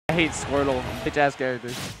I hate Squirtle. Bitch ass character.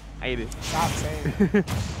 I hate it. Stop saying it.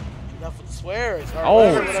 Enough with the swears. Or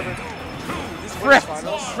Oh. whatever. Frick.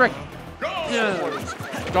 Frick.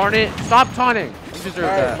 Yeah. Darn it. Stop taunting. You deserve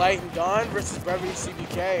that. Light and Dawn versus Brevity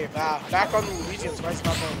CBK. Back on the Luigi and Spice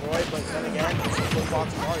back on Roy, but then again, it's a full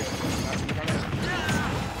box Mario.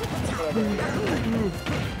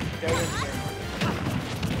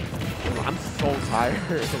 I'm so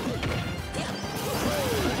tired.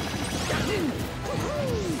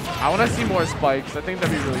 I want to see more spikes. I think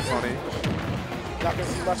that'd be really funny. Not gonna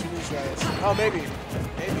see much of these guys. Oh, maybe.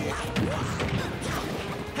 Maybe.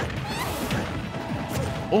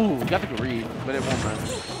 Oh, we got the green, but it won't matter.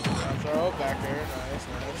 Throw back there. Nice,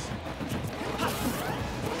 nice.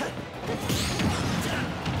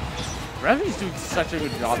 Brevity's doing such a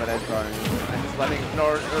good job at edge guarding and just letting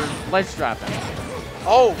or ledge strapping.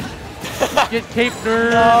 Oh! Get cape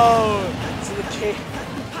nerd. No! So the cape.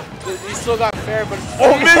 He still got fair, but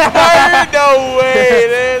oh, misfired! No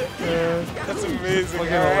way, dude! That's amazing. All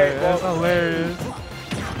right, that's hilarious.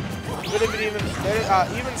 Would have been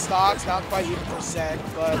even stocks, not quite even percent,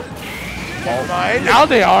 but never mind. Now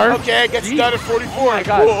they are. Okay, it gets done at 44. Oh my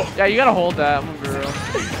god. Cool. Yeah, you gotta hold that. I'm a girl.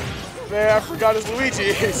 Man, I forgot his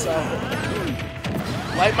Luigi. So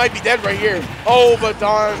Light might be dead right here. Oh, but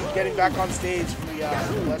Dawn getting back on stage for the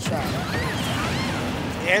left shot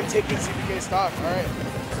and taking CBK stock. All right.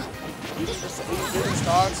 Even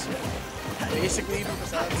stocks, basically even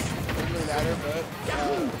percents, doesn't really matter, but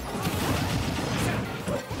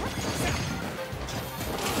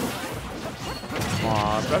come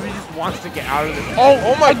on, Brevity just wants to get out of this.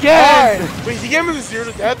 Oh my god! Wait, he gave me the 0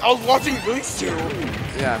 to death? I was watching these two.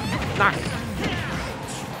 Yeah, not.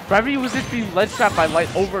 Brevity was just being ledge trapped by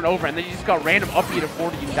Light over and over, and then you just got random up at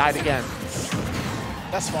 40 and died again.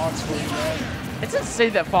 That's Fox for you, man. It's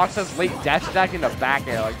insane that Fox has late dash attack in the back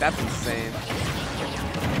air. Like, that's insane.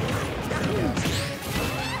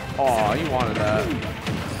 Oh, he wanted that.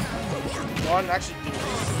 Dawn actually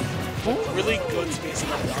really good spacing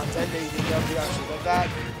on content. They actually love that.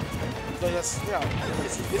 So that's, you know,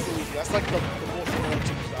 it's easy. That's like the most important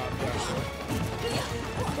job, actually.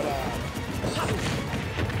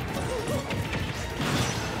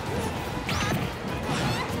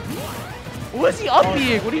 What is he up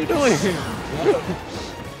being? What are you doing?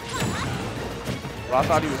 Well, I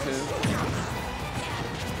thought he was his.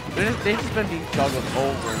 They've just been being juggled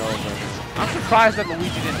over and over. I'm surprised that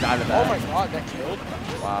Luigi didn't die to that. Oh my god, that killed?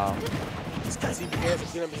 Wow. This CBK has a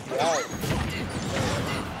good out.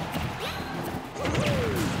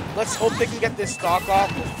 Let's hope they can get this stock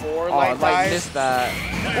off before Light dies. Missed that.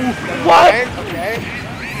 Ooh, what? Okay.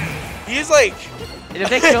 He's like... If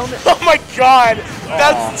they kill him... Oh my god!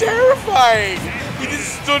 That's terrifying! He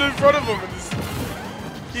just stood in front of him and just...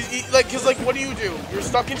 Cause like, what do? You're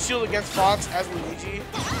stuck in shield against Fox as Luigi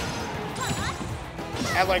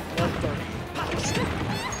at like 130.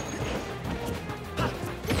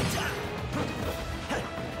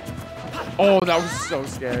 Oh, that was so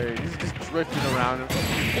scary. He's just drifting around him.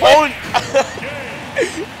 Oh!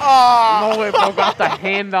 No way, bro. Got the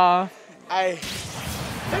hand off.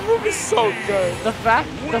 That move is so good. The fact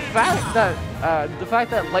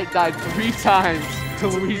that Light died 3 times to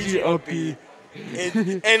Luigi OP.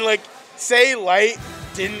 And like, say Light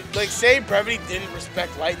didn't, say Brevity didn't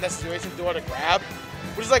respect Light in that situation, do want to grab,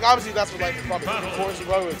 which is like, obviously that's what Light is probably forcing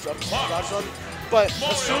with, but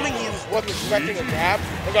assuming he wasn't expecting a grab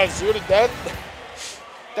and got 0 to death,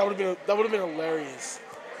 that would have been hilarious.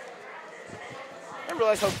 I didn't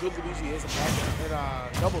realize how good Luigi is in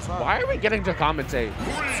doubles, huh? Why are we getting to commentate?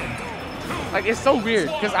 Like, it's so weird,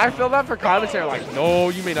 because I feel that for commentary, like, no,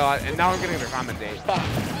 you may not, and now I'm getting to commentate.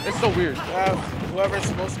 It's so weird. Whoever's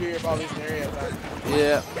supposed to be here probably isn't there yet, then.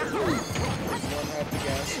 Yeah. One had to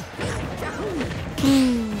guess.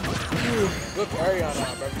 Good carry on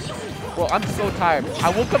Brevity. Well, I'm so tired. I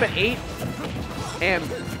woke up at 8, and,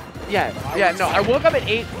 I woke up at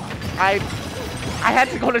 8, I had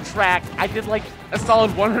to go to track. I did like a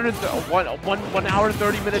solid 1 hour and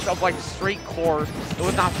 30 minutes of like straight core. It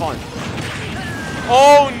was not fun.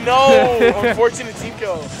 Oh no! Unfortunate team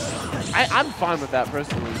kill. I'm fine with that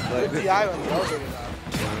personally. But the island, the elevator now.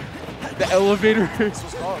 The elevator? That's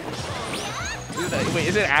what's called. Wait,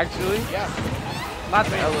 is it actually? Yeah. Not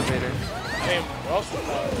the elevator. Damn, what else was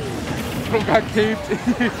that? Bro got caved.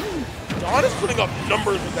 Dawn is putting up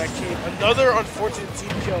numbers with that cape. Another unfortunate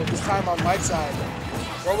team kill, this time on Light's side.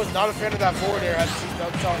 Bro was not a fan of that forward air. Had to see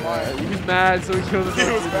Doug's online. He was mad, so he killed him.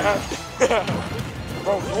 He was mad.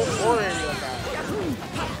 Bro, no forward air like that.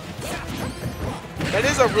 That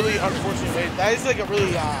is a really unfortunate way. That is like a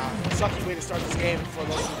really sucky way to start this game for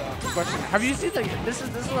those who know. Question: have you seen the? This is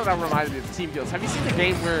what that reminded me of team deals. Have you seen the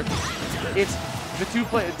game where it's the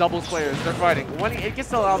doubles players? They're fighting. When it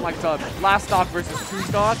gets on like the last stock versus 2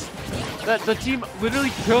 stocks, the team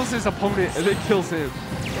literally kills his opponent and then kills him,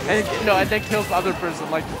 and then kills the other person.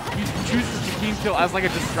 Like he chooses the team kill as like a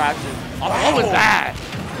distraction. What was that?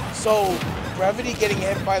 So Brevity getting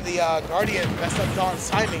hit by the Guardian messed up Don's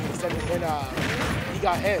timing instead of when he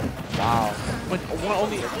got hit. Wow. When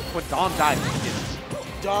Don died.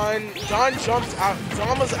 Don jumped out.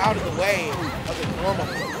 Don was out of the way of the normal.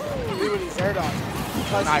 He with his air dodge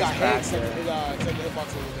because he got hit. Except the hitbox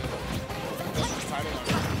a little bit.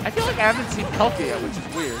 I feel like I haven't seen Pelka yet, which is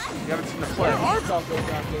weird. You haven't seen the play. Where are Pelka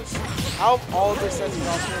practice? How have all of their sets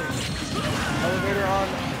off screen? Elevator on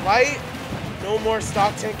light. No more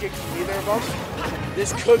stock tanking from either of them.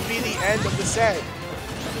 This could be the end of the set.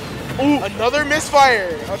 Ooh, another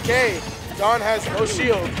misfire. Okay, Don has no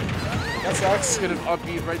shield. That sucks. Could have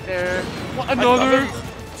upbeat right there. What, another?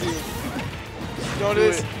 Dude.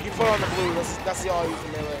 Notice you put on the blue. That's the all I use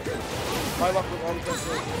in melee. My luck with one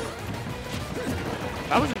person.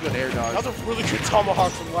 That was a good air dodge. That was a really good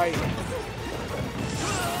tomahawk from Light.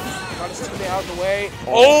 Got his teammate out of the way.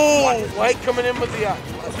 Oh, Light coming in with the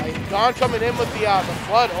Don coming in with the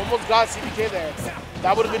flood. Almost got CBK there.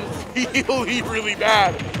 That would have been really, really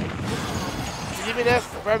bad. Even if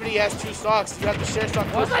Brevity has 2 stocks, you have to share stock.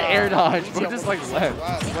 What's that air dodge? Bro, just like left.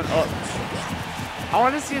 Went up. I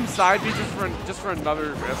want to see him side B just for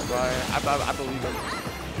another risk. I believe him.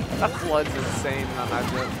 That flood's insane in that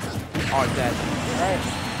matchup. Oh, dead. Alright.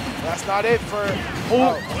 That's not it for...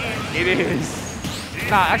 Oh, it is.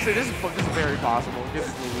 Nah, actually, this is very possible. This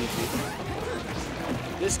is Luigi.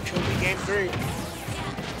 This could be game 3.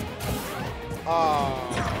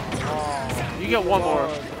 You get one more.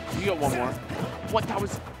 You get one more. What? That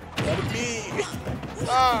was... Let it be.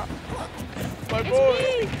 Stop. My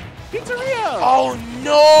boy. Pizzeria. Oh,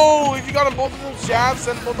 no. If you got them both of those jabs,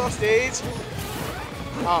 send both off stage.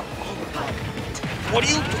 What are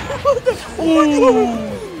you doing?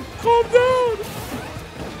 Ooh. Calm down.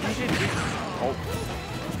 Oh.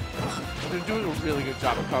 They're doing a really good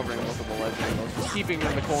job of covering multiple ledge angles. Just keeping him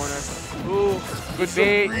in the corner. Ooh. Good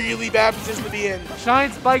bait. Really bad position to be in.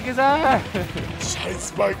 Shine spike his ass. Shine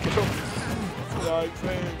spike him. That's what I'm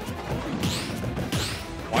saying.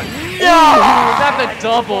 What? No! Got the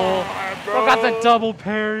double. Bro got the double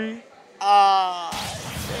parry. Damn.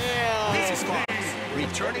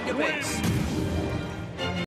 Returning to base.